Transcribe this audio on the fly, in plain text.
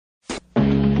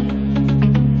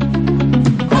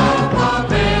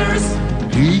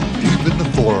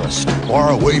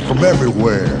far away from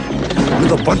everywhere.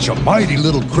 With a bunch of mighty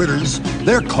little critters,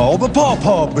 they're called the Paw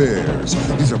Paw Bears.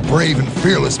 These are brave and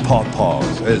fearless Paw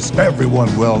Paws, as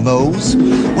everyone well knows.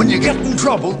 When you get in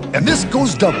trouble, and this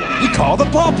goes double, you call the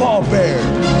Paw Paw Bear.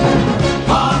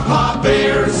 Paw Paw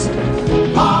Bears,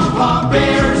 Paw Paw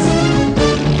Bears,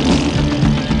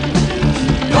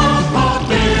 Paw Paw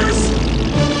Bears.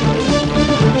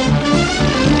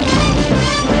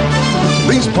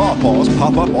 These Paw Paws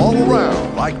pop up all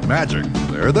around like magic.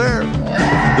 They're there.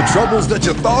 The troubles that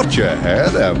you thought you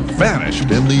had have vanished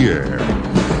in the air.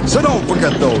 So don't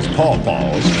forget those Paw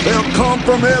Paws. They'll come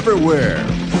from everywhere.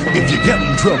 If you get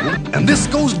in trouble, and this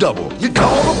goes double, you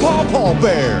call the Paw Paw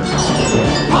Bears.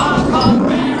 Paw Paw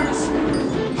Bears,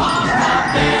 Paw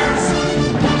Paw Bears,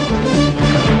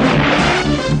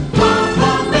 Paw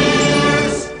Paw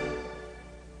Bears.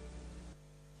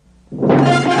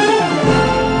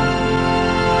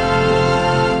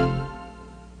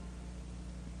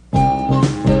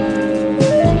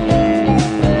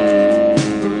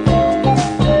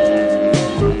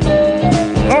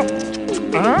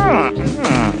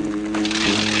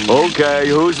 Okay,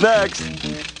 who's next?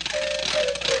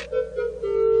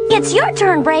 It's your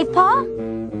turn, Brave Paw.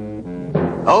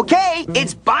 Okay,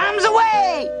 it's bombs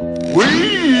away!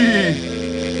 Whee!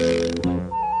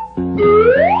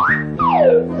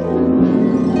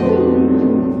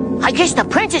 I guess the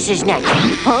princess is next.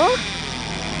 Huh?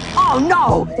 Oh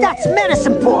no, that's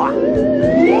Medicine Paw!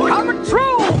 Coming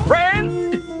true,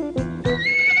 friend!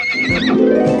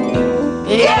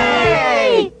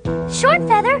 Yay! Short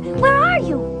Feather, where are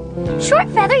you? Short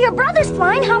Feather, your brother's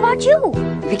flying. How about you?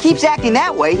 If he keeps acting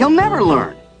that way, he'll never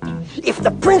learn. If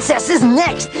the princess is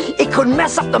next, it could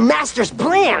mess up the master's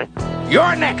plan.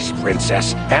 You're next,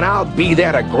 princess, and I'll be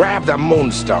there to grab the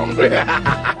moonstone.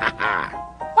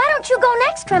 Why don't you go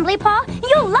next, Trembly Paw?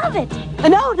 You'll love it.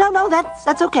 No,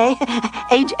 that's okay.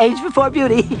 Age before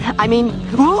beauty. I mean,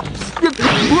 whoops.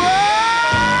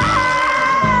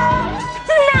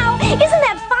 Now, isn't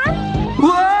that fun?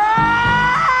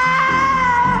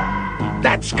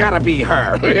 That's gotta be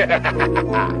her.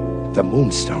 The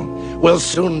moonstone will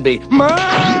soon be mine.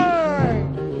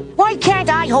 Why can't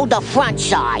I hold the front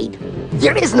side?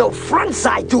 There is no front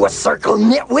side to a circle,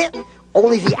 nitwit.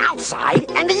 Only the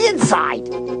outside and the inside.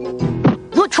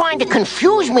 You're trying to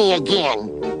confuse me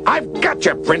again. I've got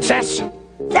you, princess.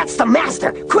 That's the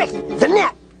master. Quick, the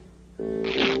net.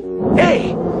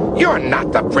 Hey, you're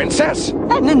not the princess.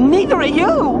 And neither are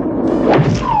you.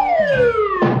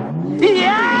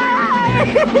 Yeah!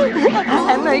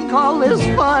 And they call this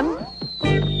fun.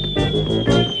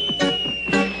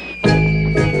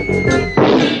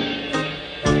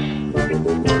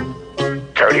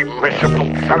 Dirty,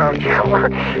 miserable son of you.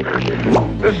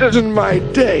 This isn't my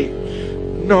day.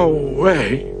 No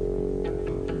way.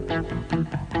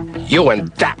 You and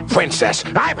that princess,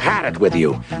 I've had it with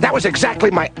you. That was exactly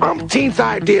my umpteenth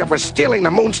idea for stealing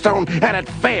the moonstone, and it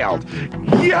failed.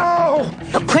 Yo!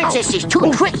 The princess is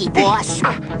too tricky, boss.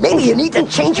 Maybe you need to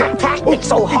change your tactics,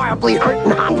 so horribly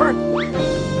hurting Hopper.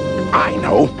 I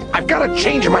know. I've got to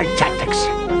change my tactics.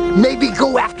 Maybe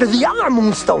go after the other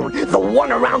moonstone, the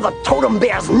one around the Totem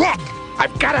Bear's neck.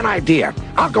 I've got an idea.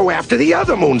 I'll go after the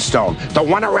other moonstone, the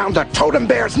one around the Totem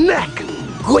Bear's neck.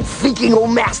 Good thinking, old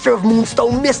master of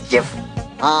moonstone mischief.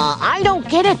 I don't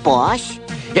get it, boss.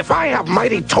 If I have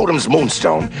Mighty Totem's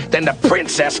moonstone, then the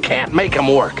princess can't make him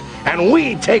work, and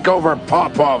we take over Paw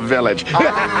Paw Village.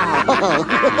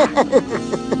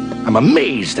 I'm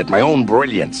amazed at my own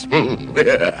brilliance.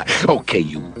 Okay,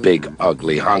 you big,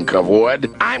 ugly hunk of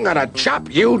wood. I'm gonna chop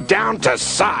you down to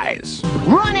size.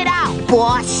 Run it out,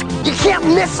 boss. You can't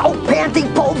miss, old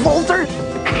panting pole vaulter.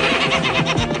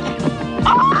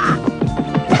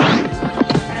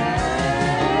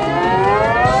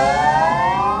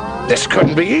 This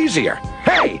couldn't be easier.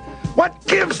 Hey, what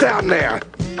gives down there?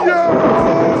 No!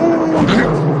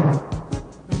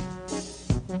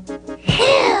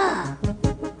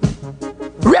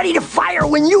 Ready to fire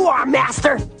when you are,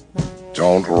 master.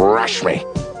 Don't rush me.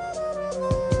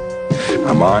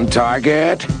 I'm on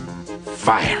target.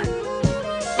 Fire.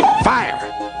 Fire!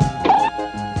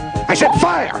 I said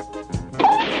fire!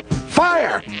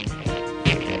 Fire!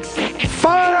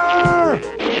 Fire!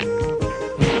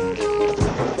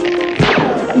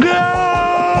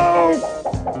 No!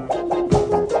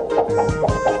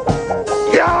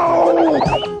 No!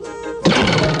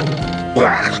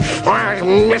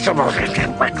 Miserable.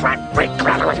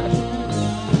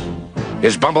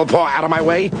 Is Bumblepaw out of my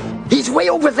way? He's way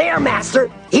over there, master.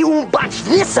 He won't botch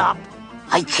this up.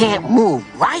 I can't move,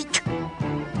 right?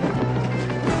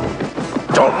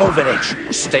 Don't move an inch.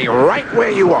 Stay right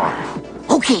where you are.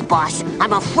 Okay, boss.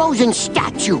 I'm a frozen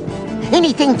statue.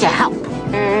 Anything to help.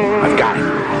 I've got it.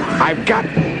 I've got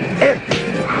it.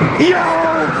 Yo!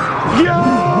 Yo!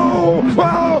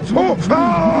 Oh, oh,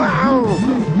 oh,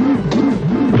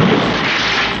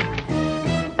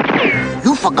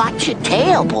 You forgot your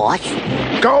tail, boss.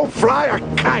 Go fly a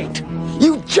kite.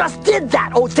 You just did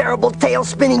that, oh terrible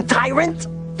tail-spinning tyrant.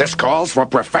 This calls for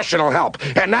professional help,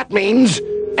 and that means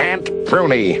Aunt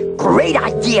Pruny. Great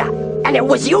idea, and it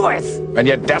was yours. And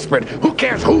you're desperate. Who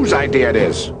cares whose idea it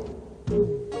is?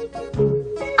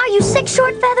 Are you sick,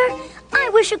 Short Feather? I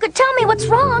wish you could tell me what's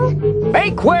wrong.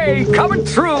 Make way, coming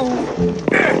through.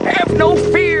 Have no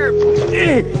fear.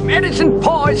 Medicine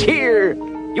Paw is here.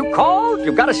 You called?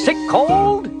 You got a sick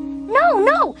cold?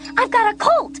 No, I've got a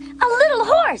colt, a little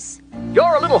horse.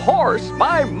 You're a little horse.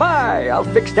 My, I'll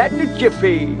fix that in a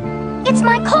jiffy. It's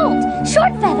my colt,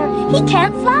 Short Feather. He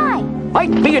can't fly.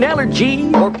 Might be an allergy,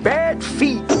 or bad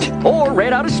feet, or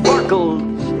ran out of sparkles.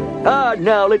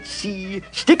 Now let's see.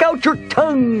 Stick out your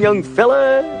tongue, young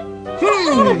fella.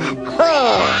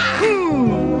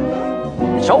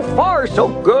 So far, so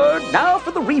good. Now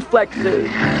for the reflexes.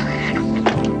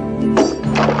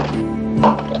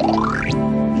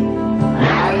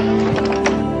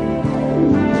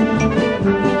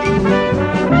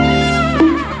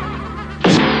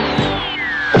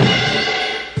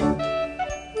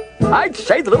 I'd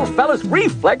say the little fella's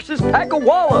reflexes pack a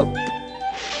wallop.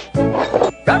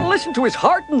 Gotta listen to his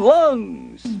heart and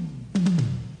lungs.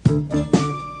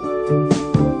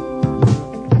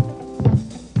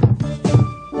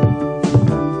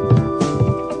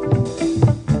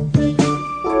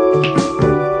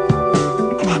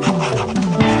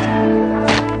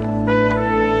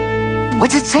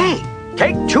 What's it say?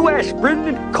 Take 2 aspirin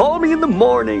and call me in the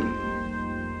morning.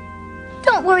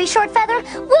 Don't worry, Short Feather.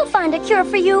 We'll find a cure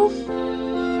for you.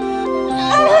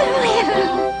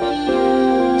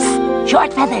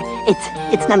 Short Feather,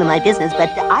 it's none of my business, but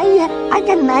I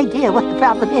got an idea what the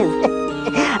problem is.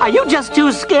 Are you just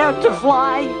too scared to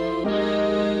fly?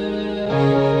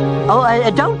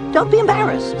 Oh, don't be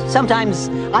embarrassed. Sometimes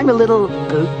I'm a little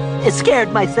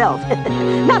scared myself.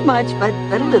 Not much, but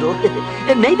a little.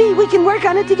 Maybe we can work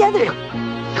on it together.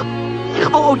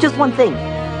 Oh, just one thing.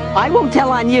 I won't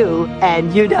tell on you,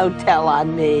 and you don't tell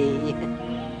on me.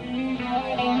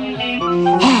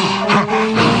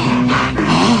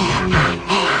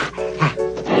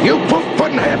 You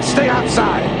poof-pudding-head, stay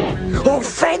outside. Oh,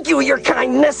 thank you, your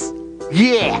kindness.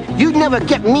 Yeah, you'd never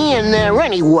get me in there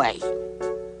anyway.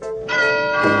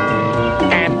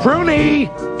 Aunt Pruny,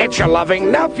 it's your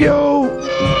loving nephew.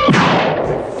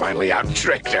 Finally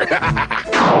out-tricked her.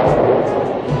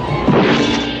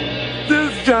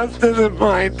 This just isn't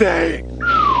my day.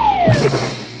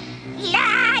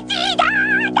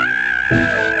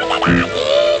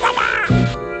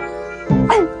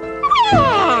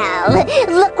 Well,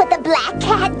 look what the black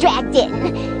cat dragged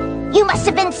in. You must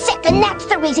have been sick, and that's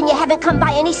the reason you haven't come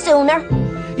by any sooner.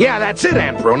 Yeah, that's it,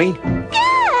 Aunt Pruny.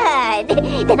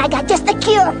 Good. Then I got just the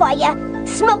cure for you.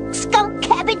 Smoked skunk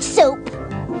cabbage soup.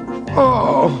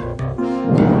 Oh.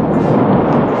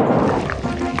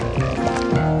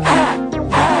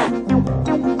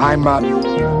 I'm,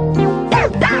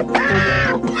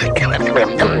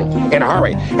 in a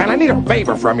hurry, and I need a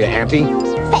favor from you, Auntie.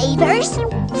 Favors?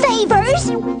 Favors?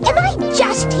 Am I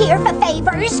just here for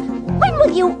favors? When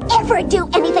will you ever do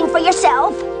anything for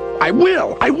yourself? I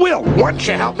will. Once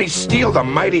you help me steal the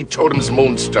mighty Totem's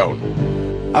moonstone.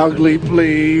 Ugly,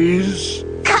 please.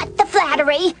 Cut the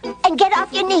flattery and get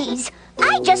off your knees.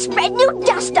 I just spread new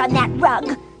dust on that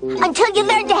rug. Until you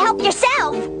learn to help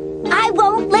yourself, I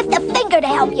won't lift a finger to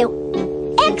help you.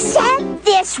 Except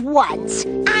this once.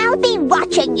 I'll be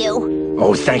watching you.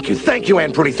 Oh, thank you,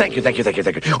 Aunt Pruny. Thank you.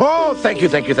 Oh, thank you.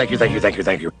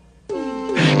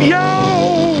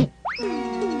 Yo!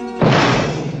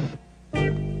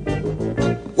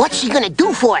 What's she gonna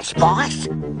do for us, boss?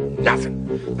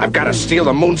 Nothing. I've got to steal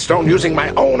the moonstone using my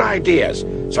own ideas.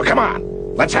 So come on,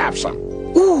 let's have some.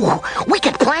 Ooh, we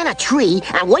could plant a tree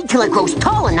and wait till it grows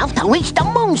tall enough to reach the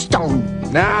moonstone.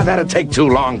 Nah, that'd take too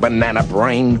long, banana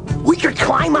brain. We could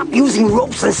climb up using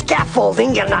ropes and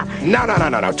scaffolding and,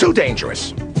 No, too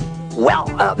dangerous. Well,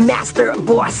 Master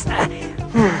Boss,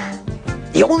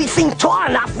 the only thing tall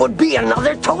enough would be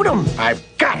another totem. I've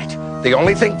got it. The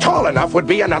only thing tall enough would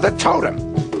be another totem.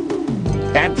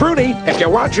 Aunt Pruny, if you're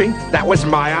watching, that was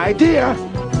my idea.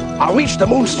 I'll reach the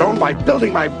moonstone by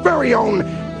building my very own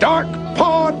Dark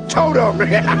Paw Totem.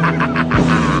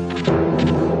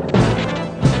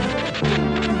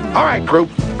 All right, group.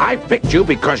 I picked you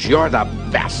because you're the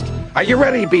best. Are you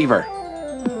ready, Beaver?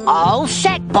 All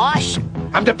set, boss.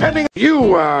 I'm depending on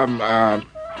you,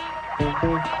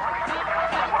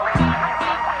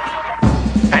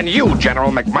 And you,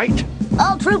 General McMight?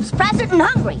 All troops present and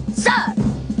hungry, sir.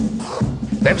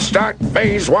 Then start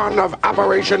phase 1 of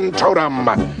Operation Totem.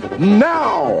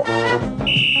 Now!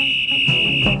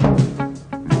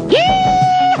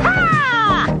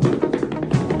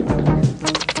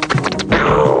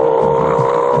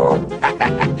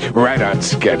 Right on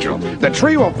schedule. The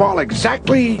tree will fall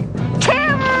exactly...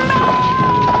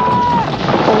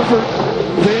 over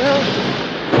there?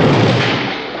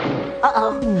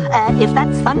 Uh-oh. If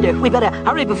that's thunder, we better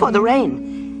hurry before the rain.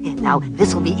 Now,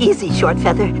 this will be easy, Short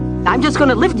Feather. I'm just going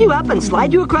to lift you up and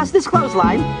slide you across this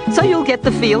clothesline so you'll get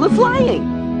the feel of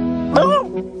flying.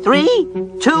 3,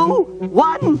 2,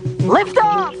 1, lift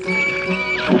off!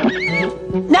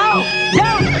 No!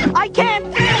 No! I can't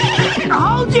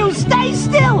hold you! Stay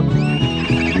still!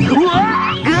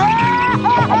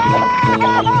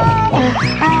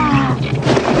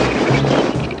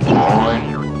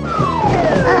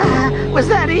 Was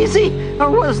that easy? Or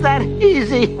was that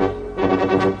easy?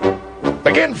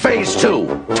 Begin phase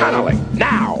 2, tunneling,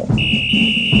 now!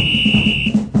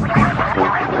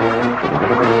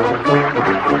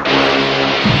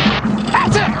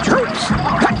 That's it, troops!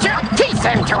 Put your teeth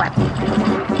into it!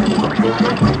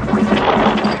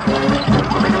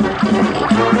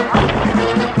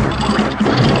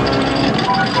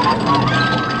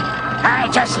 I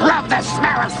just love the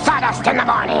smell of sawdust in the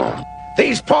morning!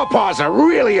 These Paw Paws are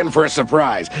really in for a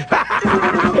surprise. Put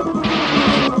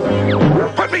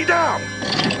me down!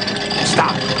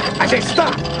 Stop! I say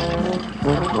stop!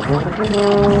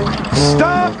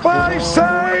 Stop, I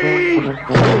say!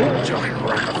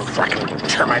 Frickin'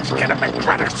 termites get up and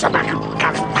try to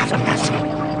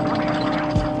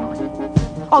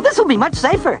Oh, this will be much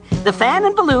safer. The fan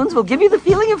and balloons will give you the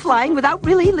feeling of flying without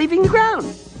really leaving the ground.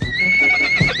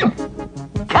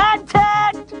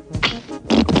 Contact!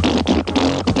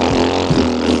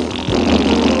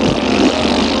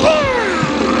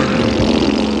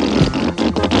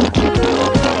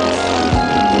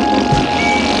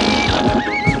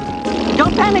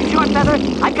 Don't panic, Short Feather.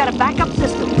 I've got a backup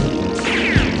system.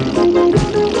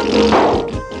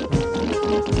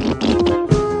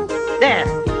 There.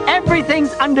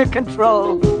 Everything's under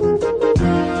control.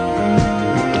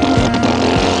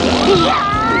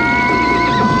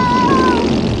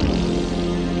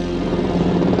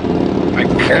 I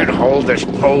can't hold this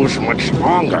pose much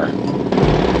longer.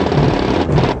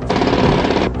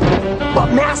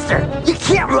 But Master, you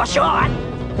can't rush on!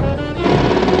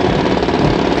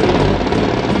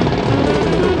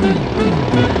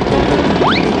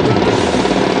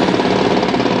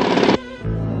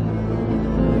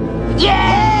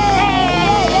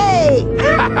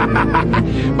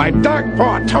 My Dark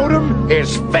Paw Totem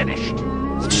is finished.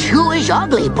 Sure is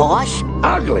ugly, boss.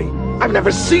 Ugly? I've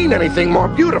never seen anything more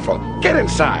beautiful. Get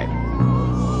inside.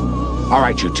 All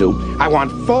right, you two. I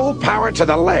want full power to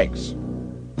the legs.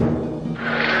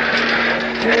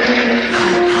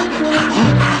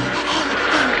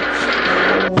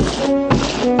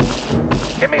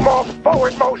 Give me more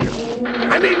forward motion.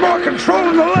 I need more control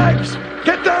of the legs.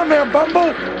 Get down there,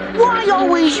 Bumble. Why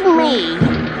always me?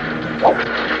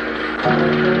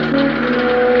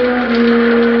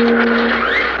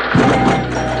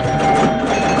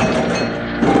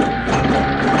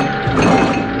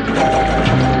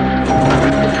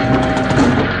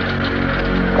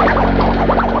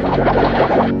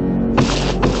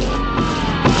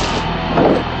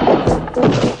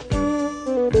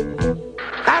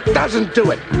 That doesn't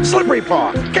do it. Slippery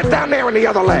Paw, get down there on the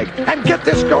other leg and get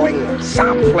this going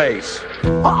someplace.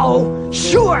 Uh-oh.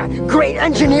 Sure, great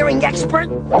engineering expert.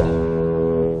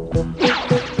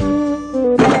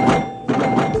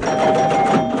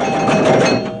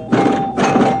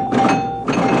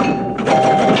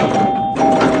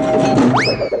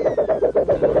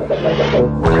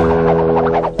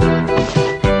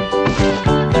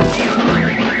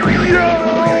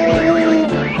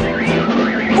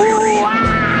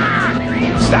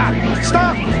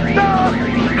 Stop!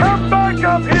 Come back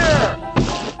up here!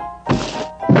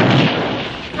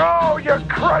 Oh, you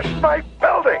crushed my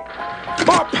building!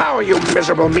 More power, you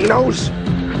miserable minos!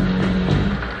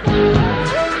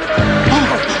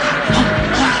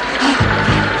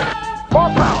 More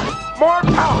power! More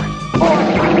power! More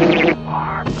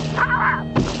power!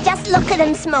 Just look at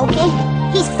him, Smokey.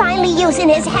 He's finally using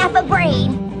his half a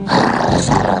brain.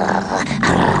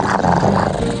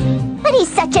 But he's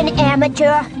such an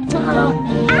amateur.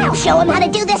 I'll show him how to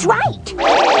do this right.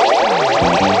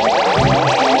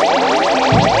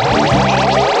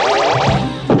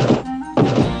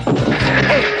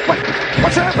 Hey,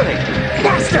 what's happening?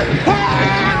 Master,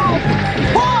 help!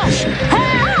 Boss,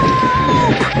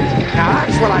 help! Now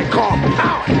that's what I call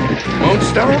power. Moonstone.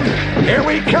 moonstone. Here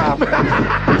we come.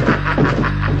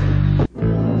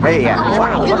 Hey,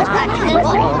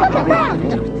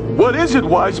 What is it,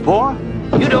 Wise Paw?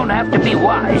 You don't have to be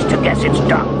wise to guess it's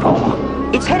Dark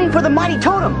Paw. it's heading for the mighty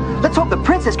totem. Let's hope the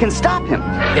princess can stop him.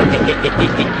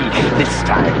 This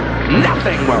time,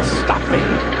 nothing will stop me.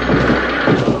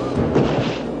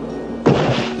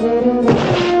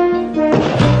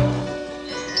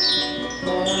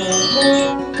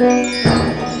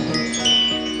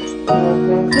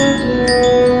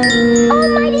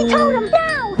 Almighty totem,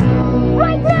 now!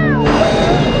 Right now!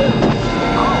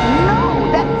 Oh no!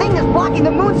 That thing is blocking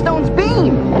the moonstone's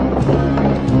beam.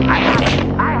 I have it.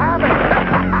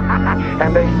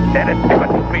 And they said it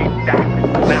couldn't be done.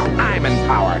 Now I'm in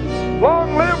power.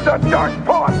 Long live the Dark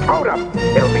Paw Totem.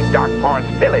 It'll be Dark Paw's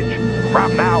village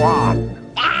from now on.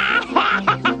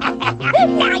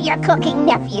 Now you're cooking,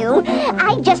 nephew.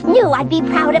 I just knew I'd be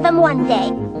proud of him one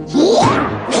day. Yeah!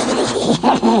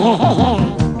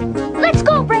 Let's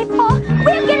go, Brave Paw.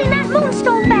 We're getting that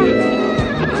moonstone back.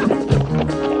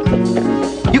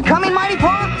 You coming, mighty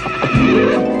paw?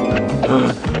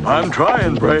 I'm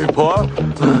trying, Brave Paw.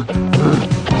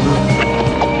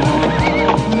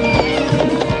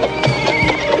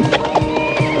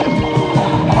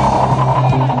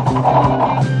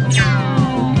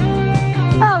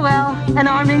 Oh, well, an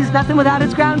army's nothing without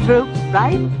its ground troops,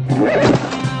 right?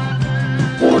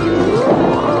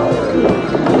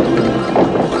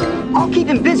 I'll keep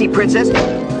him busy, princess.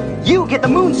 You get the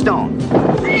moonstone.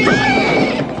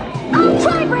 I'll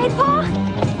try, Brave Paw.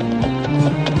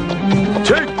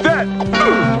 Take that,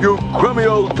 you crummy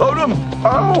old totem.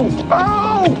 Oh!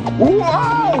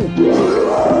 Whoa!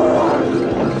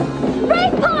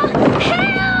 Brave Paw,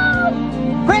 help!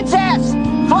 Princess!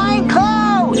 Flying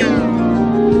cloud!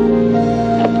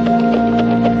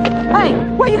 Hey,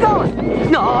 where you going?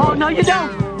 No, you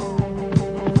don't.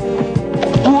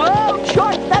 Whoa,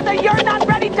 short feather, you're not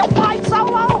ready to fly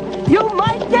solo. You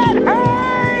might get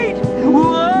hurt.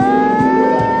 Whoa!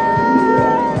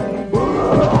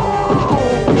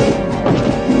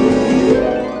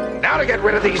 Now to get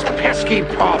rid of these pesky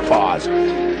Paw Paws.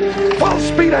 Full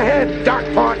speed ahead, Dark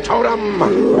Paw Totem.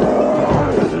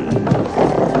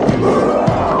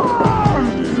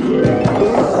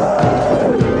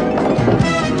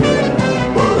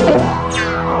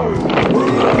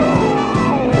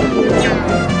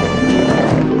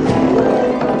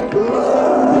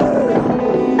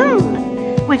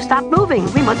 We've stopped moving.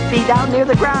 We must be down near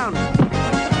the ground.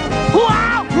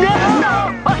 Wow!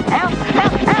 No! Help!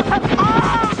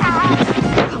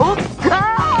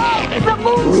 The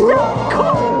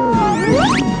moonstone!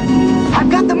 I've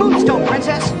got the moonstone,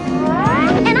 princess.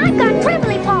 And I've got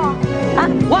Trembly Paw.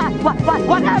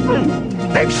 What happened?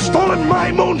 They've stolen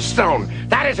my moonstone.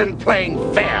 That isn't playing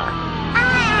fair.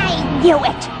 I knew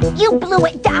it. You blew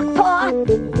it, Dark Paw.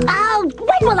 Oh,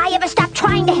 when will I ever stop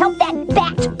trying to help that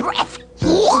bat's breath?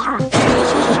 Yeah.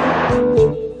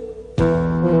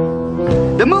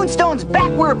 The moonstone's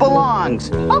back where it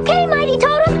belongs. Okay, Mighty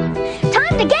Totem.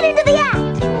 Time to get into the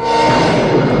act.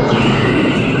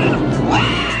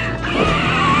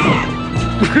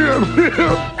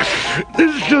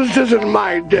 This just isn't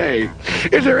my day.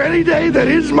 Is there any day that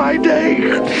is my day?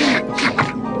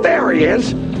 There he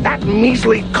is. That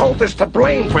measly colt is to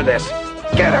blame for this.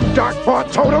 Get him, Dark Paw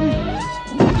Totem.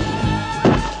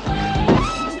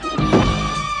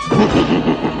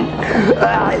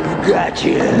 I've got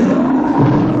you.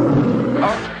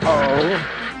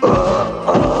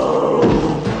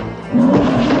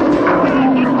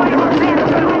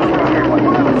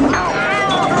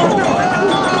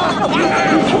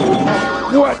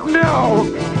 What now?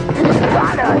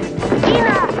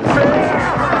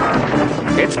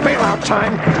 It's bailout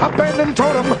time. Abandon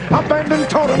Totem. Abandon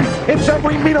Totem. It's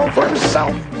every Mino for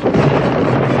himself.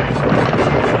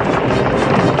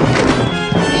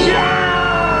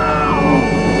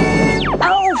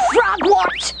 Oh,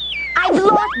 Frogwort! I've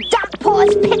lost Dark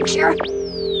Paw's picture.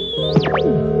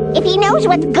 If he knows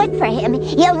what's good for him,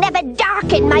 he'll never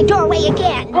darken my doorway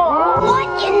again.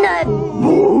 What in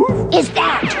the... is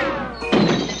that?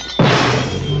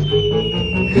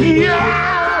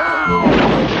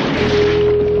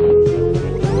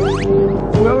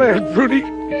 Well, Aunt Prudy,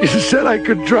 you said I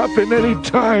could drop in any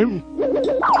time.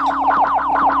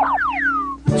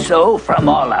 So, from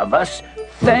all of us,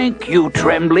 thank you,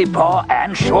 Trembly Paw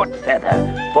and Short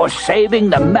Feather, for saving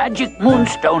the magic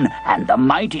moonstone and the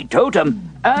mighty totem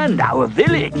and our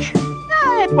village.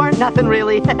 It weren't nothing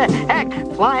really. Heck,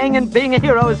 flying and being a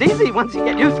hero is easy once you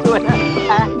get used to it.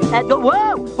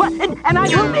 Whoa! What? And I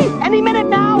will be any minute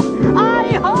now.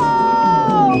 I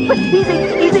hope.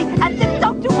 Easy.